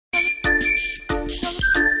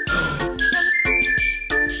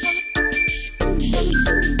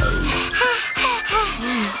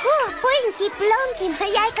bietjie blonkie, maar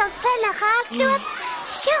jy kan vinnig hardloop.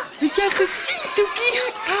 Sjoe. Het jy gesien, Toekie?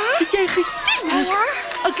 Het jy gesien? Ja?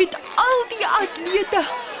 Ek het al die atlete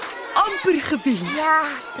amper gewen. Ja,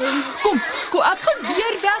 Kom, ek gaan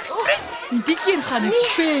weer wegspring. En die keer gaan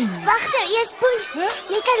ek wen. wag nou eers, Poen.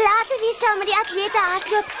 Jy kan later weer saam met die atlete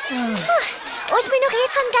hardloop. Ons moet nog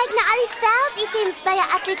eers gaan kyk na al die velditems by 'n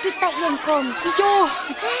atletiek byeenkoms. Ja,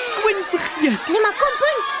 skoon vergeet. Nee, maar kom,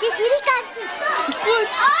 Poen, dis hierdie kant toe. Goed.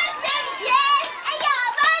 Ons is hier, ja,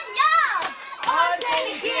 man, ja. Ons is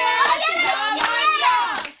hier, ja, man, ja.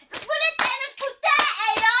 Ek voel dit in ons voete,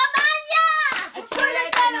 ja, man, ja. Ek voel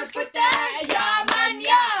dit aan ons voete, ja man,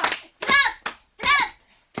 ja. Trap, trap,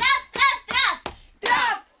 trap, trap, trap.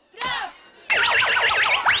 Trap, trap.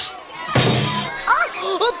 Oh,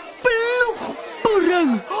 'n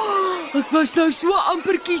Ploegboring. Ek was nou so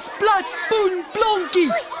ampertjies plat, Poen,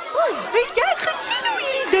 blonkies. Het jy gesien hoe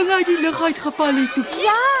hierdie ding uit die lug uitgeval het, Toekie?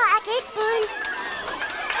 ja, ek het Poen.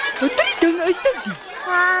 Wat 'n ding is dit?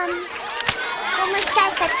 Kom ons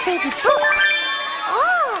kyk wat sê die boek.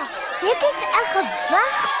 Oh, dit is 'n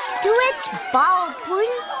gewigstootbal,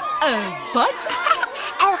 Poen. Wat?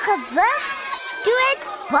 'n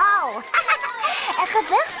gewigstootbal. 'n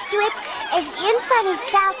gewigstoot is een van die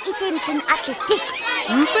velditems in atletiek.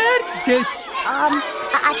 Hoe werk dit? 'n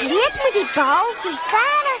atleet moet die bal so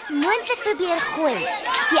ver as moontlik probeer gooi.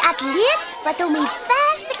 Die atleet wat hom die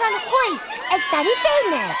verste kan gooi, is dan die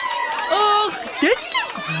wenner. Ag, dit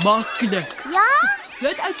klink maklik. Ja?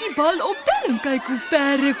 Laat ek die bal optel en kyk hoe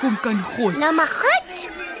ver ek hom kan gooi. Nou maar goed.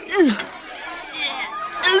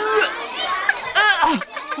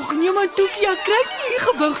 Och nee man, Toekie, ek kry nie hierdie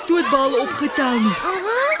gewigstootbal opgetel nie.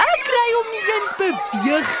 Ek kry hom nie eens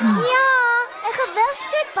beweeg nie. Ja, 'n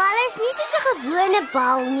gewigstootbal is nie soos 'n gewone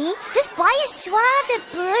bal nie. Dis baie swaarder,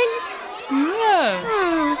 Poen. Nee.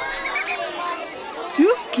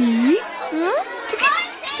 Toekie? Toekie,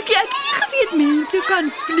 ek het nie geweet mense kan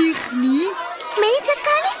vlieg nie. Mense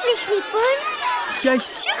kan nie vlieg nie, Poen. Jy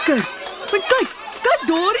seker? Want kyk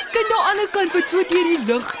daar die kind aan die ander kant wat so deur die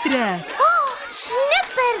lug trek. Oh,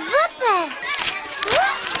 snipper, wipper.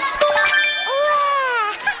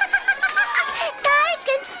 Daai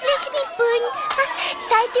kind vlieg nie, Poen.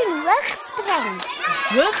 Sy doen hoogspring.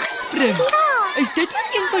 Hoogspring? Ja. Is dit ook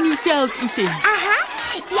een van die velditems? Aha,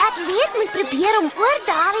 die atleet moet probeer om oor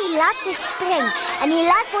daardie lat te spring. En die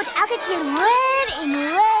lat word elke keer hoër en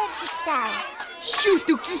hoër gestel. Sjoe,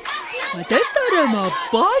 Toekie, maar dis daar maar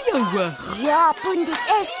baie hoog. Ja, Poen, dit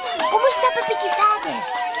is. Kom ons stap 'n bietjie verder.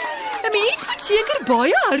 'n Mens moet seker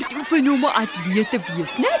baie hard oefen om 'n atleet te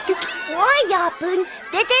wees, né, Toekie? O ja, Poen,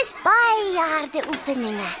 dit is baie harde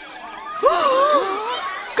oefeninge.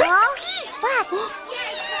 Wat?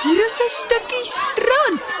 Hier is 'n stukkie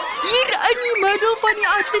strand, hier in die middel van die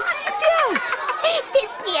atletiekveld. Dit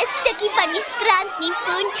is nie 'n stukkie van die strand nie,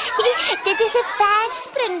 Poen. Dit is 'n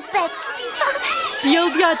verspringput.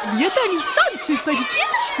 Speel die atleet in die sand soos by die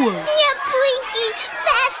kinderskool. Nee, Poentjie,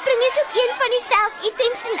 verspring is ook een van die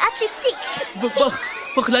velditems in atletiek.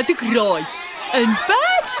 Wag, laat ek raai. In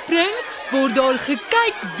verspring word daar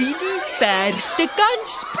gekyk wie die verste kan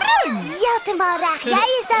spring. Heeltemal reg. Jy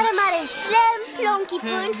is dan maar 'n slim plonkie,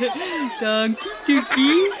 Poen. Dankie,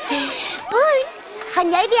 Toekie. Poen,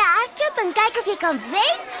 gaan jy weer hardloop en kyk of jy kan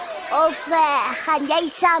wen? Of gaan jy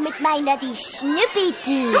saam met my na die Snoepie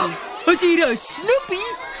toe? Is hier 'n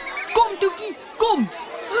Snoepie? Kom, Toekie, kom.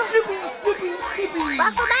 Snoepie.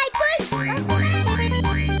 Wag vir my, Poen.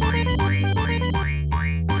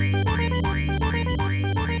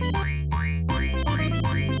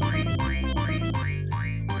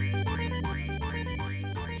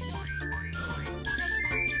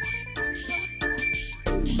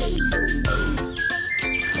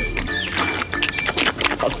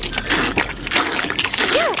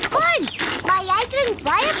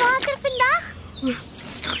 Baie water vandag?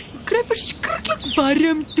 Ek kry verskriklik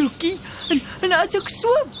warm, Toekie. En as ek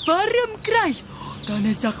so warm kry, dan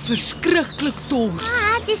is ek verskriklik dors.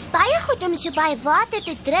 Dit is baie goed om so baie water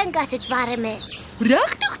te drink as dit warm is.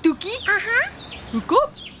 Regtig, Toekie? Aha. Hoekom?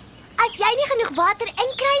 As jy nie genoeg water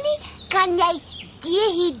inkry nie, kan jy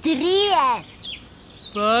dehydreer.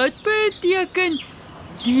 Wat beteken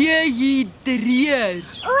dehydreer?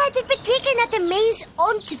 Dit beteken dat 'n mens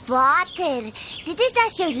ontwater. Dit is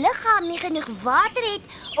as jou liggaam nie genoeg water het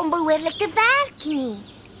om behoorlik te werk nie.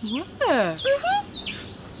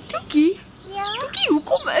 Toekie? Ja? Toekie,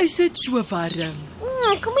 hoekom is dit so warm?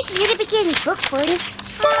 Kom ons leer 'n bietjie in die boek, Poen.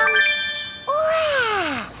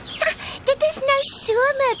 Dit is nou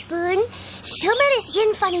somer, Poen. Somer is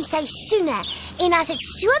een van die seisoene. En as dit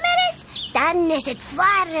somer is, dan is dit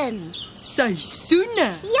warm. Seisoene?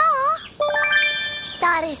 Ja.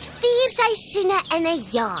 Daar is 4 seisoene in 'n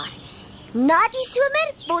jaar. Na die somer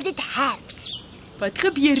word dit herfs. Wat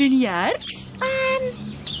gebeur in die herfs?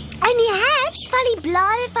 In die herfs val die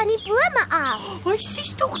blare van die bome af. Hoi,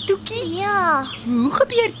 sies tog, Toekie. Ja. Hoe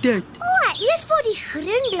gebeur dit? Eers word die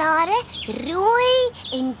groen blare rooi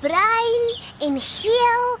en bruin en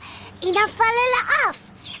geel en dan val hulle af.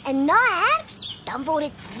 En na herfs dan word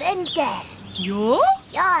dit winter. Ja?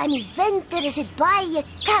 Ja, in die winter is dit baie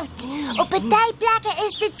koud. Op party plekke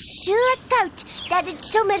is dit so koud dat dit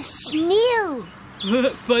sommer sneeu.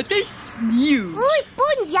 Wat is sneeu? Oei,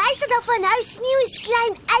 Poen, jy sê daarvan nou sneeu is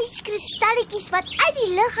klein yskristalletjies wat uit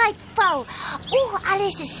die lug uitval.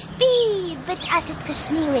 Alles is spierwit as dit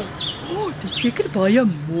gesneeu het. Dit is seker baie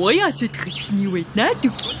mooi as dit gesneeu het, né,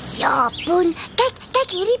 Toekie? Ja, Poen, kyk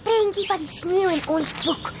hierdie prentjie van die sneeu in ons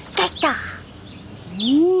boek. Kyk daar.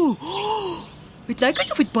 Dit lyk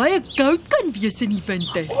asof dit baie koud kan wees in die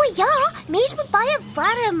winter. Ja, mens moet baie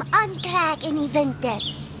warm aantrek in die winter.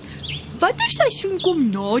 Watter seisoen kom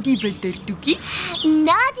na die winter, Toekie?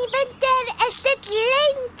 Na die winter is dit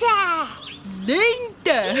lente.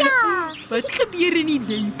 Lente? Ja. Wat gebeur in die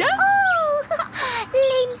lente?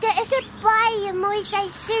 Lente is 'n baie mooi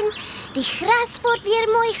seisoen. Die gras word weer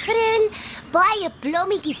mooi groen, baie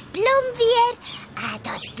blommetjies blom weer.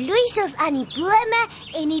 Daar's bloeisels aan die bome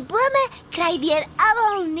en die bome kry weer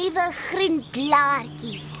almal nuwe groen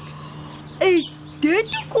blaartjies. Is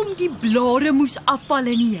dit hoekom die blare moes afval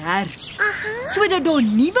in die herfs? Sodat daar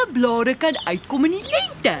nuwe blare kan uitkom in die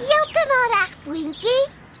lente. Heeltemal reg, Poentjie.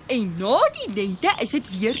 En na die lente is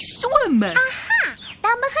dit weer somer.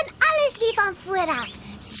 Dan begin alles weer van voor af.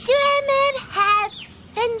 Somer, herfs,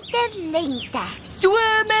 winter, lente.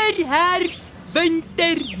 Somer, herfs,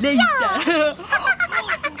 winter, lente. Ja.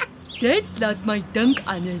 Dit laat my dink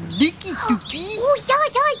aan 'n liedjie, Toekie.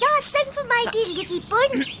 Ja, sing vir my die liedjie,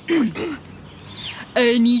 Poen.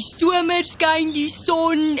 In die somer skyn die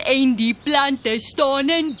son en die plante staan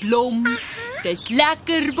in blom. Dis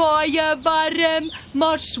lekker baie warm,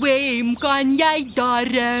 maar swem kan jy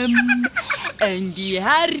darm. In die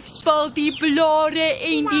herfs val die blare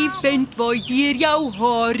en die wind waai deur jou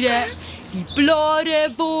hare. Die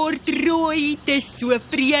blare word rooi, dis so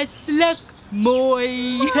vreeslik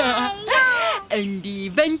mooi. In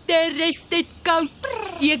die winter is dit koud,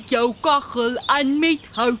 steek jou kaggel aan met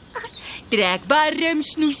hout. Trek warm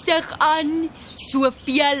snoesig aan,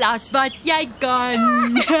 soveel as wat jy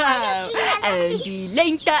kan. In die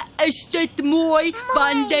lente is dit mooi,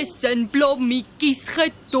 want dis in blommetjies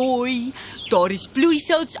getooi. Daar is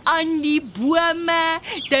bloeisels aan die bome,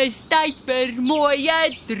 dis tyd vir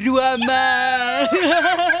mooie drome.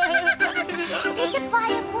 Dit is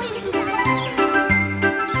baie